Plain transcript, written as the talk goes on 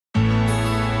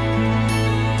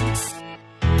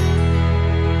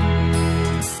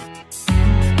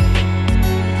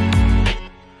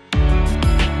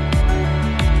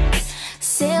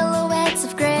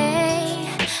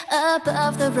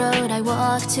top of the road I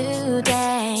walk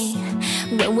today.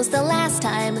 When was the last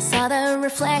time I saw the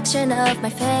reflection of my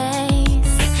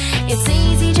face? It's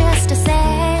easy just to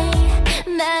say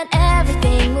that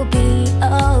everything will be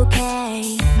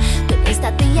okay, but is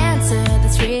that the answer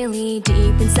that's really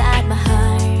deep inside my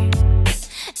heart?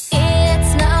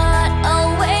 It's not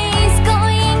always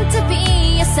going to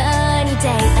be a sunny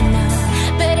day, I know,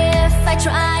 but if I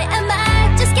try, I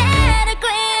might just get a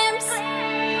glimpse.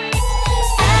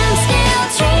 I'm still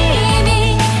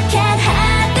dreaming, can't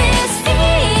hide this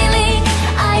feeling.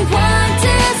 I want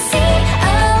to see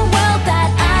a world that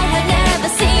I have never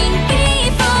seen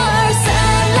before.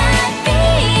 Sunlight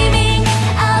beaming,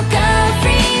 I'll go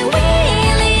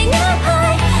freewheeling up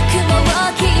high. 雲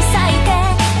を切り裂いて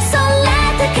空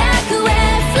高くへ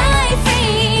Fly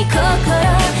free 心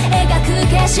描く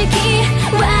景色、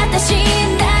私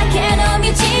だけの道。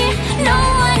 No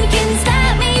one can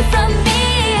stop me from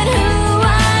being who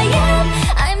I am.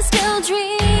 I'm still dreaming.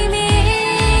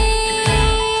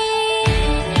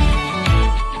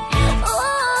 Oh,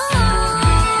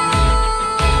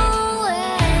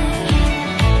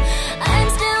 I'm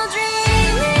still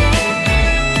dreaming.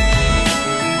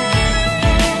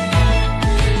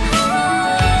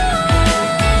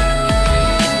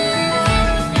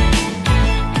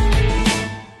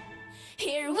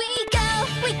 Here we go,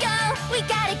 we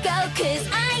gotta go, 'cause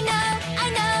I know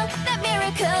that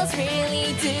miracles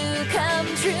really do come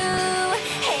true.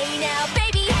 Hey now,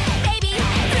 baby,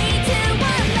 3, 2,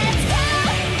 1, let's go.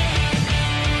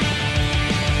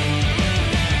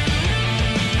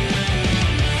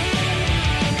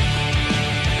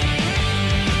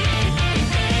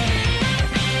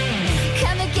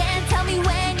 Come again, tell me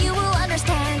when you will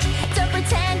understand. Don't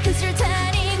pretend, 'cause you're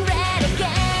turning red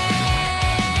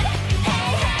again.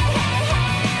 Hey, hey, hey,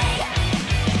 hey.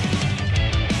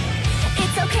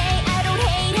 It's okay, I don't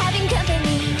hate having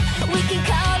company. We can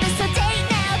call this a date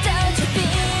now, don't you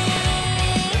think?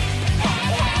 Hey,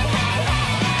 hey, hey,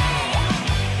 hey.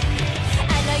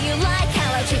 I know you like how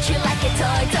I treat you like a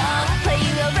toy dog, play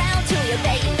you around till you're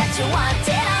betting that you want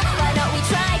it all. Why don't we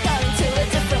try going to a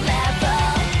different level?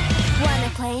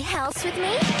 Wanna play house with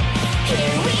me?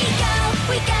 Here we go,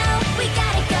 we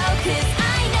gotta go, 'cause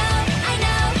I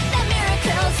know that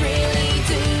miracles really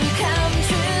do come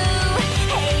true.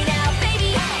 Hey now,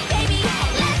 baby,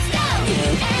 let's go. You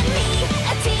and me,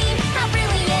 a team, how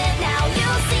brilliant. Now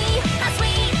you'll see how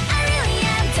sweet I really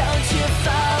am. Don't you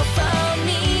fall for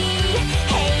me.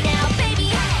 Hey now, baby,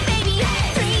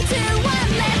 3, 2, 1,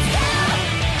 let's go.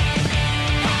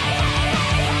 Hey, hey,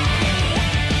 hey, hey.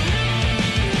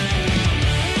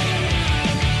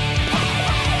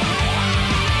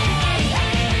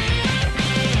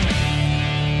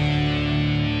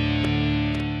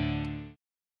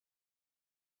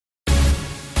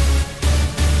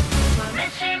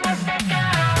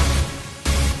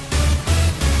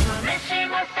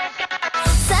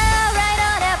 So right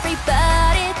on,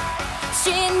 everybody,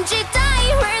 信じた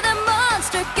い where the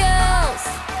monster goes.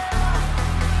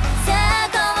 So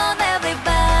come on,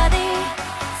 everybody,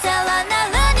 さらな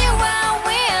る new world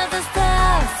with the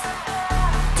stars.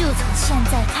 就从现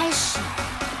在开始，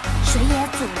谁也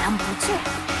阻拦不住。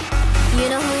 You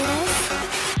know who it is?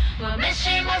 我们是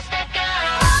Monster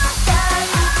Girls。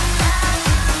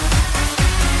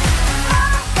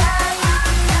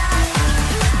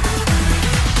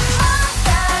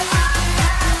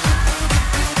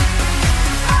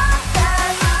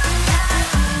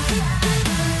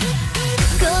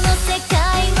 この世界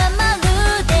はまる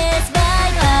でスパイ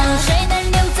ダー。谁能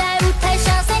留在舞台上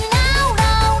Say now,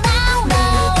 now, now,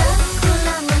 now。 每个哭了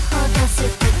后都是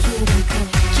不哭的歌。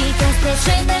She can stay， 谁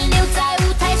能留在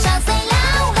舞台上 Say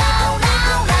now, now,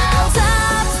 now, now。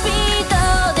 Top speed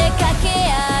で駆け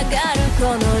上がるこ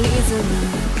のリズム、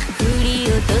振り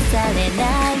落とされな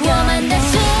い。我们的